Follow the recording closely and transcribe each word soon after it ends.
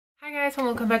guys, and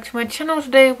welcome back to my channel.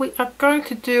 Today we are going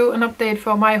to do an update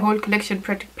for my whole collection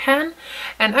project pan,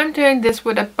 and I'm doing this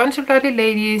with a bunch of lovely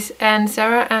ladies, and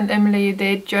Sarah and Emily,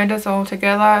 they joined us all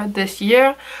together this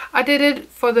year. I did it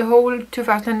for the whole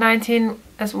 2019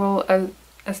 as well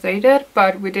as they did,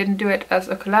 but we didn't do it as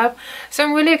a collab, so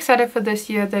I'm really excited for this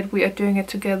year that we are doing it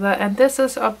together. And this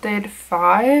is update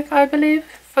 5, I believe,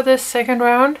 for this second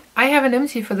round. I have an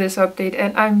empty for this update,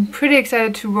 and I'm pretty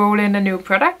excited to roll in a new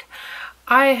product.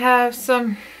 I have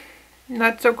some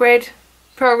not so great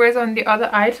progress on the other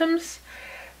items,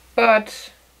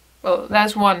 but well,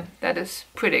 there's one that is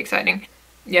pretty exciting.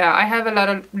 Yeah, I have a lot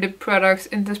of lip products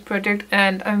in this project,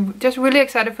 and I'm just really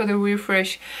excited for the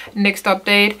refresh next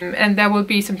update, and there will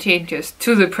be some changes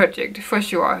to the project for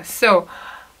sure. So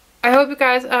I hope you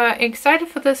guys are excited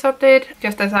for this update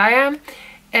just as I am,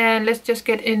 and let's just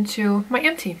get into my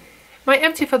empty. My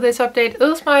empty for this update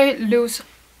is my loose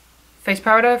face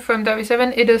powder from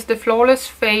W7. It is the Flawless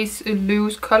Face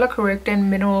Loose Color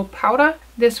Correcting Mineral Powder.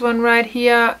 This one right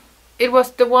here. It was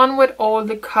the one with all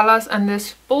the colors and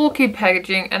this bulky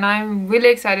packaging, and I'm really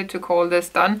excited to call this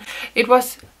done. It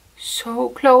was so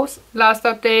close last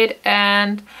update,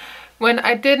 and when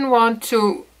I didn't want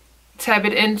to tap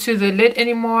it into the lid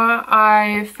anymore,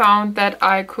 I found that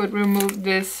I could remove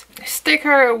this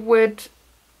sticker, which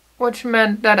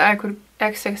meant that I could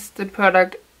access the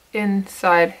product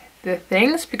inside the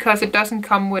things, because it doesn't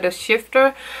come with a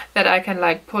shifter that I can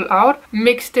like pull out.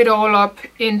 Mixed it all up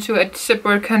into a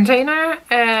separate container,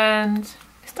 and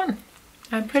it's done.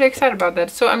 I'm pretty excited about that.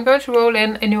 So I'm going to roll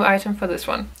in a new item for this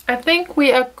one. I think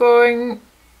we are going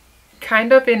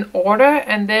kind of in order,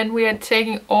 and then we are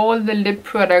taking all the lip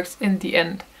products in the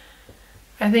end.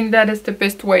 I think that is the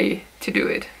best way to do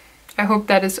it. I hope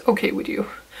that is okay with you.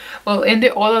 Well, in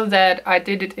the order that I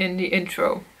did it in the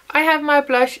intro. I have my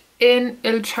blush in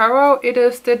El Toro. It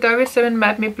is the W7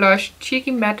 Matte Me Blush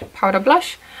Cheeky Matte Powder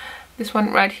Blush. This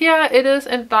one right here. It is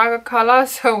in darker color,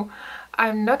 so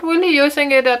I'm not really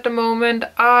using it at the moment.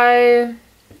 I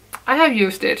have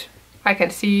used it. I can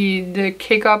see the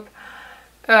kick up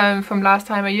from last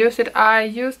time I used it. I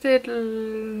used it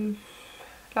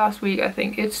last week, I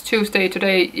think. It's Tuesday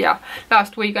today. Yeah,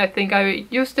 last week I think I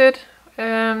used it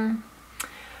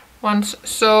once.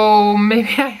 So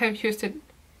maybe I have used it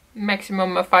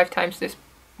maximum of 5 times this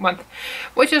month,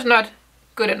 which is not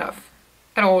good enough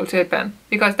at all to pan,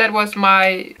 because that was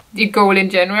my goal in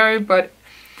January. But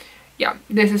yeah,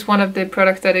 this is one of the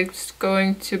products that is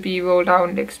going to be rolled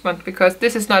out next month, because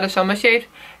this is not a summer shade,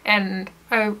 and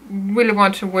I really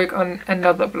want to work on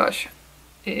another blush,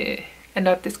 and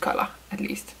not this color at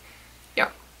least. Yeah,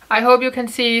 I hope you can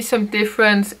see some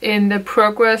difference in the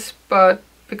progress, but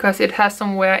because it has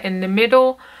somewhere in the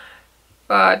middle,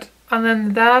 but other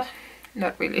than that,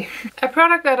 not really. A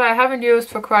product that I haven't used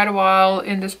for quite a while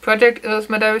in this project is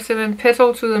my W7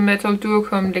 Petal to the Metal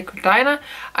Duocrome Liquid Liner.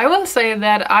 I will say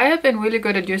that I have been really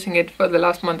good at using it for the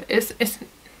last month. It's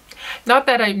not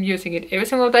that I'm using it every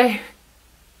single day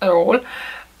at all.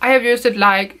 I have used it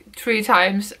like 3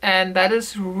 times, and that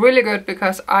is really good,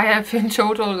 because I have in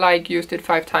total like used it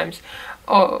 5 times.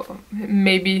 Or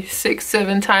maybe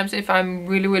 6-7 times if I'm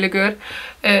really good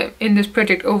in this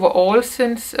project overall.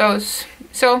 Since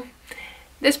so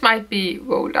this might be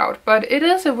rolled out, but it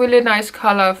is a really nice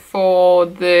color for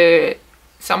the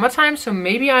summertime, so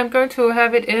maybe I'm going to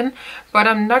have it in, but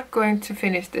I'm not going to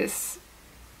finish this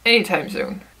anytime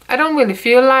soon. I don't really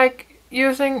feel like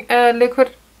using a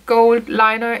liquid gold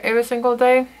liner every single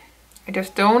day. I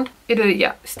just don't.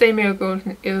 Yeah, Stay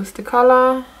Marigolden is the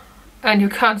color. And you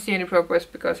can't see any progress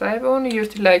because I have only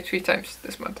used it like 3 times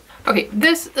this month. Okay,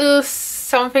 this is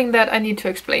something that I need to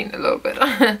explain a little bit.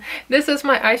 This is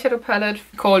my eyeshadow palette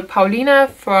called Paulina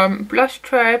from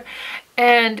Blushtribe.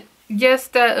 And yes,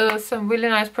 there is some really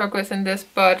nice progress in this,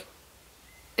 but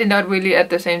not really at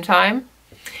the same time.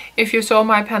 If you saw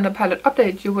my Panda palette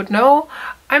update, you would know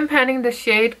I'm panning the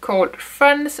shade called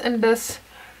Friends in this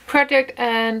project,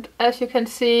 and as you can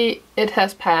see, it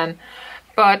has pan.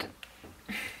 But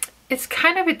it's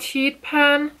kind of a cheat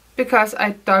pan, because I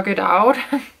dug it out.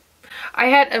 I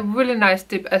had a really nice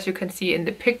dip, as you can see in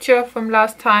the picture from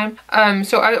last time.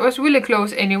 So I was really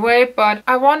close anyway, but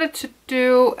I wanted to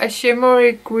do a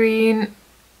shimmery green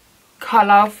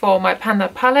color for my Panda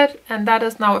palette, and that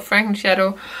is now a Franken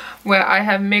shadow, where I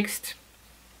have mixed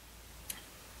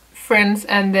Friends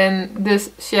and then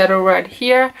this shadow right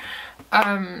here.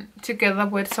 Together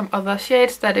with some other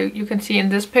shades that you can see in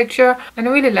this picture, and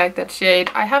I really like that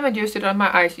shade. I haven't used it on my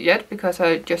eyes yet because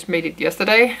I just made it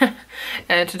yesterday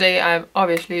and today I'm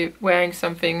obviously wearing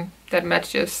something that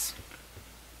matches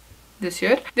this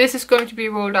yet. This is going to be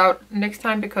rolled out next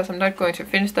time because I'm not going to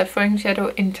finish that Franken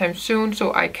shadow anytime soon,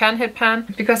 so I can hit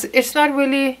pan because it's not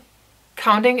really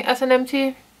counting as an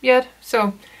empty yet.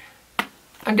 So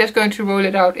I'm just going to roll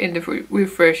it out in the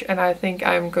refresh, and I think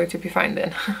I'm going to be fine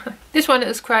then. This one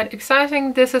is quite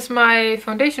exciting. This is my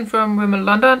foundation from Rimmel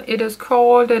London. It is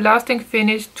called the Lasting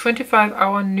Finish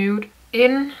 25-Hour Nude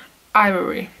in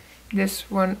Ivory.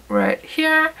 This one right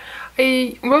here.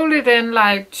 I rolled it in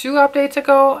like 2 updates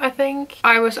ago, I think.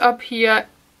 I was up here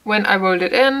when I rolled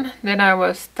it in, then I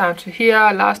was down to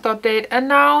here last update, and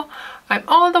now I'm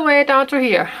all the way down to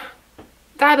here.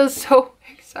 That is so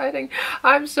exciting.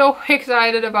 I'm so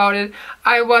excited about it.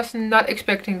 I was not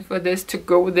expecting for this to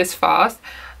go this fast,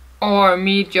 or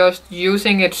me just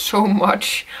using it so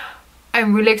much.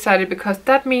 I'm really excited because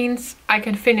that means I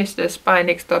can finish this by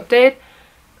next update.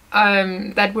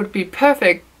 That would be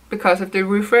perfect because of the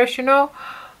refresh, you know,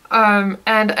 and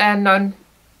a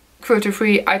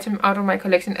non-cruelty-free item out of my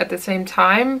collection at the same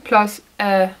time, plus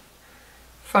a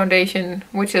foundation,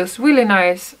 which is really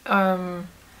nice.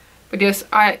 But yes,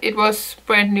 it was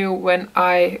brand new when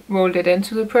I rolled it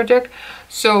into the project,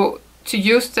 so to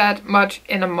use that much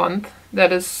in a month,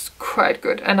 that is quite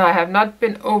good. And I have not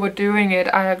been overdoing it.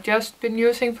 I have just been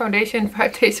using foundation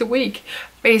 5 days a week,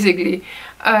 basically.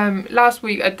 Last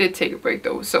week I did take a break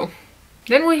though. So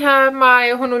then we have my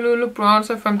Honolulu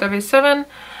Bronzer from W7.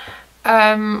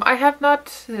 I have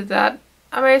not that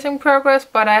amazing progress,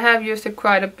 but I have used it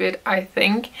quite a bit, I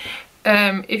think.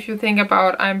 If you think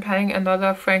about, I'm planning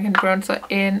another Franken bronzer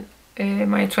in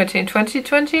my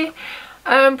 2020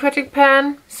 project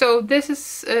pan. So this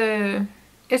is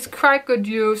it's quite good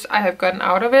use I have gotten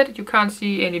out of it. You can't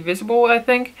see any visible, I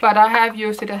think, but I have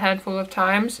used it a handful of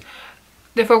times.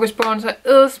 The focus bronzer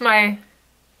is my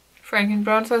Franken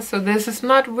bronzer, so this is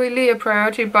not really a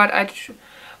priority, but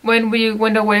when we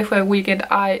went away for a weekend,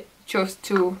 I chose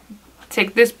to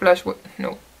take this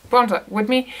bronzer with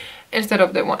me instead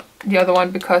of the other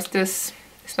one, because this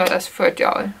is not as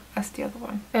fragile as the other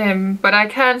one. But I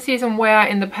can see some wear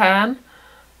in the pan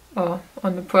or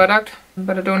on the product,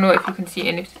 but I don't know if you can see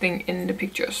anything in the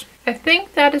pictures. I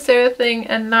think that is everything,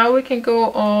 and now we can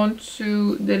go on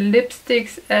to the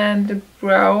lipsticks and the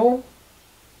brow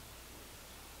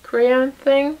crayon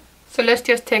thing. So let's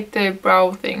just take the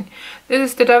brow thing.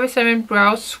 This is the W7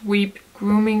 Brow Sweep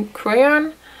Grooming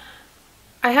Crayon.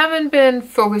 I haven't been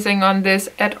focusing on this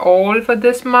at all for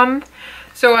this month,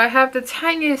 so I have the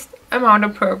tiniest amount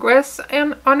of progress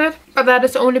on it, but that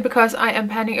is only because I am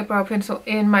panning a brow pencil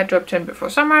in my drop 10 before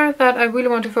summer that I really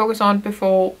want to focus on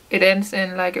before it ends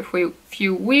in like a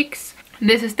few weeks.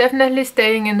 This is definitely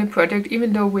staying in the project,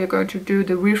 even though we're going to do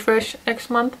the refresh next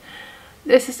month.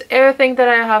 This is everything that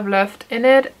I have left in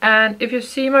it, and if you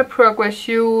see my progress,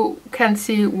 you can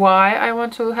see why I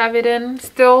want to have it in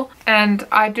still. And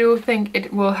I do think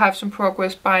it will have some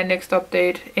progress by next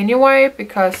update anyway,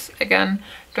 because again,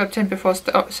 drop 10 before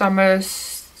summer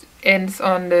ends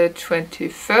on the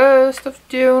 21st of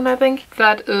June, I think.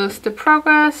 That is the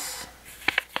progress.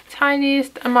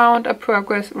 Tiniest amount of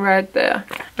progress right there.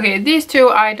 Okay, these two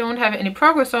I don't have any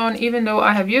progress on, even though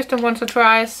I have used them once or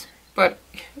twice. But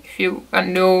if you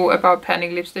know about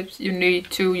panning lipsticks, you need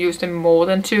to use them more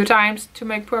than 2 times to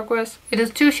make progress. It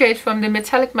is 2 shades from the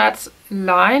Metallic Mattes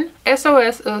line.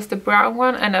 SOS is the brown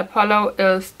one and Apollo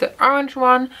is the orange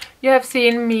one. You have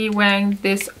seen me wearing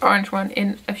this orange one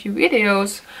in a few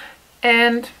videos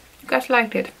and you guys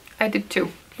liked it. I did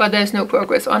too. But there's no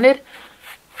progress on it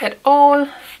at all.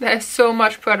 There's so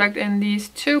much product in these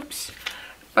tubes,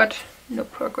 but no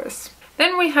progress.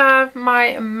 Then we have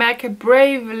my MAC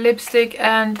Brave lipstick,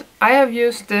 and I have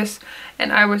used this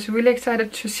and I was really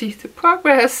excited to see the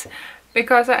progress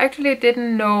because I actually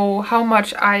didn't know how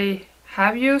much I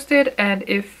have used it and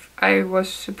if I was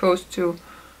supposed to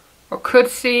or could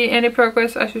see any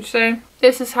progress, I should say.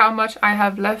 This is how much I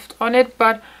have left on it,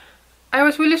 but I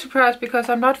was really surprised because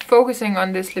I'm not focusing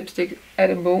on this lipstick at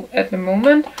the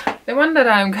moment. The one that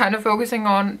I'm kind of focusing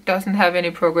on doesn't have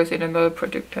any progress in another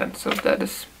project pan, so that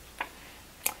is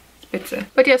bitter.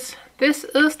 But yes, this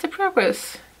is the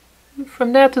progress.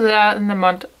 From there to there in the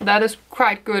month. That is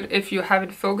quite good if you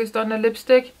haven't focused on a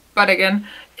lipstick. But again,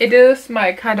 it is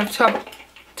my kind of top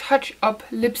touch-up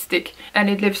lipstick and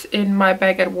it lives in my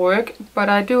bag at work. But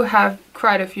I do have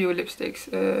quite a few lipsticks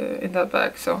in that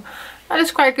bag, so that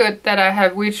is quite good that I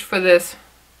have reached for this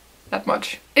that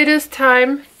much. It is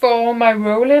time for my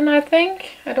roll-in, I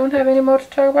think. I don't have any more to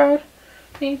talk about.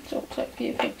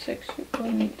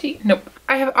 Nope.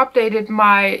 I have updated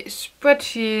my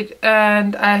spreadsheet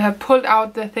and I have pulled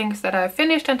out the things that I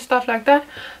finished and stuff like that.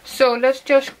 So let's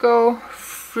just go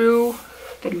through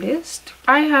the list.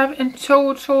 I have in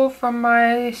total from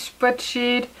my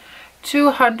spreadsheet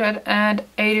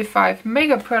 285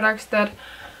 makeup products that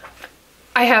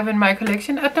I have in my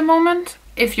collection at the moment.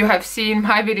 If you have seen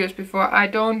my videos before, I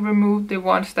don't remove the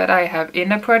ones that I have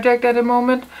in a project at the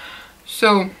moment.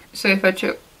 So if I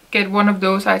get one of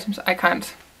those items, I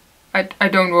can't. I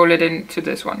don't roll it into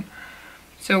this one.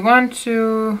 So 1,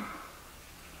 2,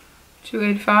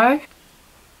 285,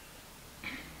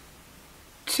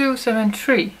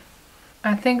 273.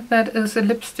 I think that is a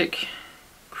lipstick.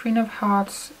 Queen of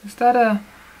Hearts. Is that a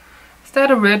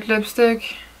red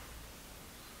lipstick?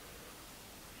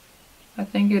 I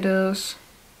think it is.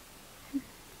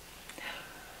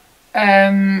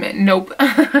 Nope.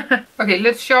 Okay,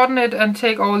 let's shorten it and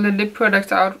take all the lip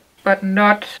products out, but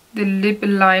not the lip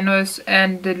liners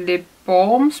and the lip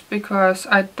balms, because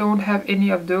I don't have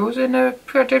any of those in a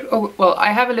project. Oh, well,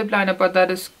 I have a lip liner, but that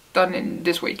is done in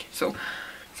this week. So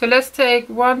let's take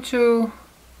 1 to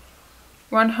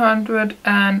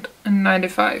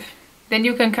 195. Then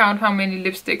you can count how many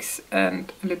lipsticks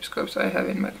and lip scrubs I have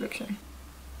in my collection.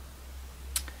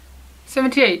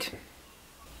 78.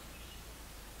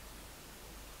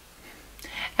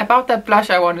 About that blush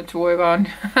I wanted to work on.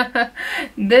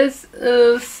 This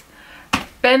is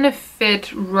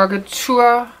Benefit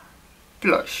Rockatour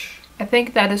blush. I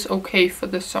think that is okay for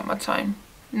the summertime.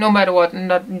 No matter what,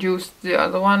 not use the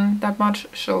other one that much.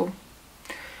 So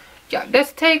yeah,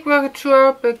 let's take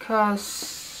Rockatour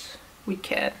because we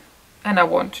can. And I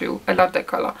want to. I love that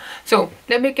color. So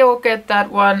let me go get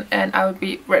that one and I will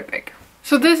be right back.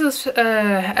 So this is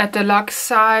a deluxe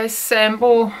size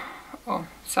sample. Oh,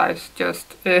 size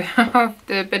just of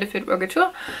the Benefit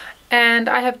Rockatour, and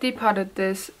I have depotted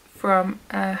this from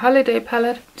a holiday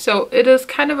palette. So it is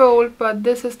kind of old, but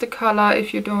this is the color.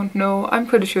 If you don't know, I'm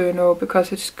pretty sure you know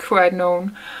because it's quite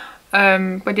known.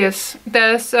 But yes,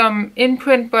 there's some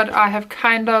imprint, but I have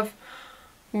kind of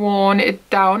worn it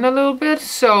down a little bit,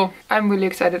 so I'm really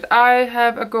excited. I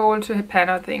have a goal to hit pan,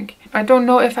 I think. I don't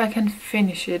know if I can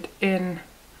finish it in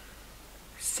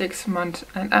 6 months,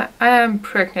 and I am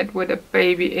pregnant with a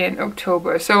baby in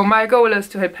October, so my goal is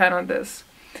to hit pan on this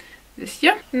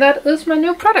year. And that is my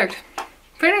new product.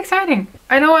 Pretty exciting.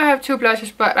 I know I have 2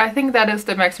 blushes, but I think that is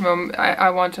the maximum I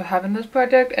want to have in this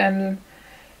project, and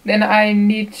then I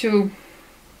need to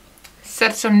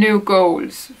set some new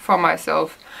goals for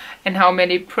myself and how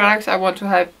many products I want to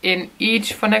have in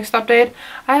each for next update.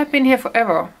 I have been here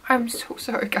forever. I'm so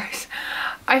sorry, guys.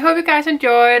 I hope you guys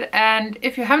enjoyed, and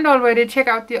if you haven't already, check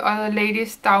out the other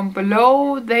ladies down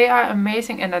below. They are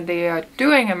amazing and they are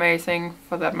doing amazing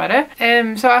for that matter.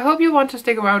 So I hope you want to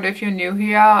stick around if you're new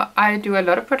here. I do a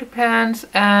lot of product pans,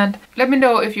 and let me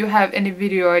know if you have any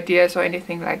video ideas or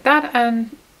anything like that.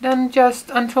 And then just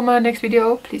until my next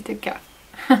video, please take care.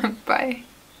 Bye.